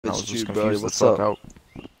I was Missed just you, bro. confused the What's fuck up? out.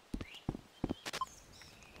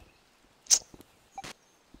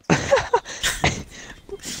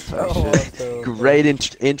 Type Oh, shit. what the Great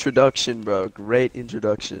fuck? introduction, bro. Great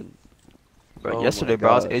introduction. Bro, Oh my yesterday,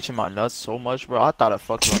 bro, I was gosh. itching my nuts so much, bro. I thought I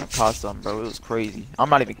fucked on a possum, bro. It was crazy. I'm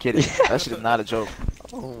not even kidding. That shit is not a joke.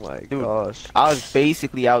 Oh my Dude, gosh. I was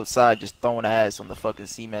basically outside just throwing ass on the fucking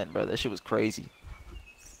cement, bro. That shit was crazy.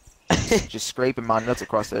 Just scraping my nuts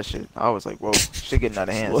across that shit. I was like, whoa, shit getting out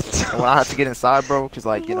of hand. What And when I had to the- get inside, bro, cause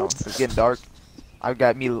like, you know, What? it's getting dark. Went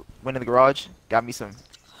in the garage, got me some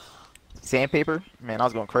sandpaper. Man, I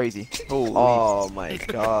was going crazy. Holy. Oh my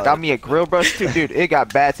Got god. me a grill brush too, dude. It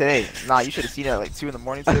got bad today. Nah, you should have seen it at like 2 in the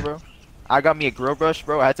morning today, bro. I got me a grill brush,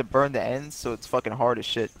 bro. I had to burn the ends, so it's fucking hard as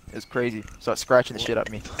shit. It was crazy. Started scratching the shit out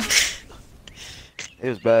of me. It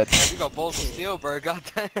was bad. You got balls of steel, bro.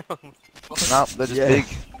 Goddamn. Nah, they're just Yeah. big.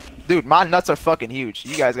 Dude, my nuts are fucking huge.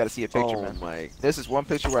 You guys gotta see a picture, Oh man. my. This is one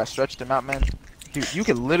picture where I stretched them out, man. Dude, you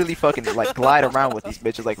can literally fucking like glide around with these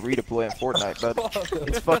bitches like redeploy in Fortnite, bro.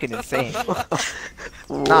 It's fucking insane.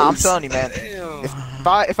 Nah, I'm telling you, man. Damn.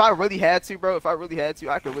 If I really had to, bro, I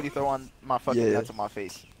could really throw on my fucking Yeah. nuts on my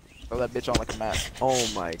face. Throw that bitch on like a mask. Oh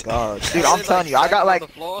my god. Dude, I'm telling you, I got like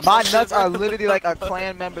my nuts are are literally like a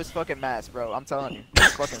clan member's fucking mask, bro. I'm telling you.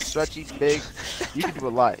 It's fucking stretchy, big. You can do a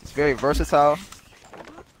lot. It's very versatile.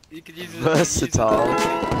 You could use it. Versatile.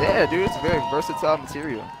 Yeah, dude, it's a very versatile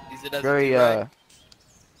material. Use it as Very a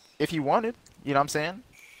if you wanted, you know what I'm saying?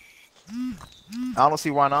 I don't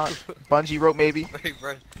see why not. Bungee rope maybe.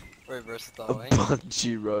 very A versatile. Eh?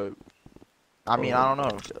 bungee rope. I mean, Oh I don't my know.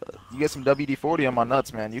 God. You get some WD-40 on my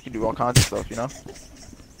nuts, man. You can do all kinds of stuff, you know?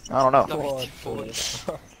 I don't know. What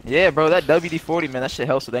Oh, Yeah, bro, that WD-40, man, that shit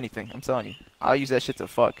helps with anything. I'm telling you. I'll use that shit to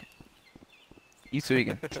fuck. You too, you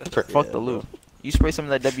can. Fuck Yeah, the lube. You spray some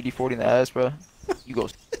of that WD-40 in the ass, bro. You go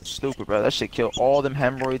stupid, bro. That shit kill all them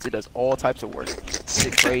hemorrhoids. It does all types of work.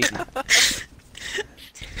 Shit crazy.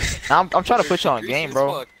 I'm trying to put you on Greasy game, as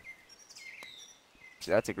bro. fuck.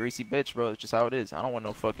 That's a greasy bitch, bro. It's just how it is. I don't want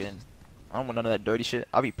no fucking. I don't want none of that dirty shit.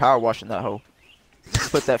 I'll be power washing that hoe.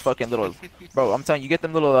 Put that fucking little. Bro, I'm telling you, you get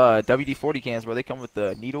them little WD-40 cans, bro. They come with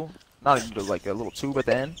the needle. Not a needle, like a little tube at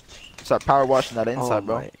the end. Start power washing that inside, Oh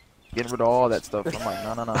bro. my. Getting rid of all that stuff. I'm like,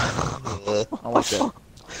 no. I don't like that.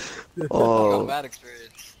 I got Oh. bad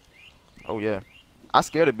experience. Oh, yeah. I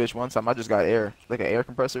scared a bitch one time. I just got air. Like an air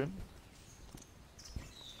compressor.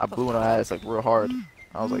 I blew in her ass, like, real hard.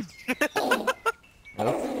 I was like, yep.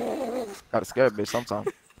 Gotta scare a bitch sometime.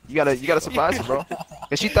 You gotta surprise her, bro.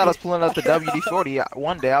 Cause she thought I was pulling out the WD-40.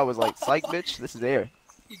 One day I was like, psych, bitch, this is air.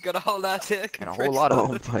 You got a whole lot there. And a whole lot of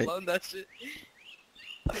Oh my. Love that shit.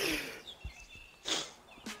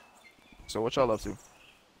 So what y'all up to?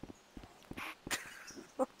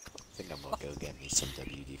 I think I'm gonna go get me some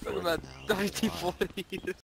WD-40 What about now. WD-40?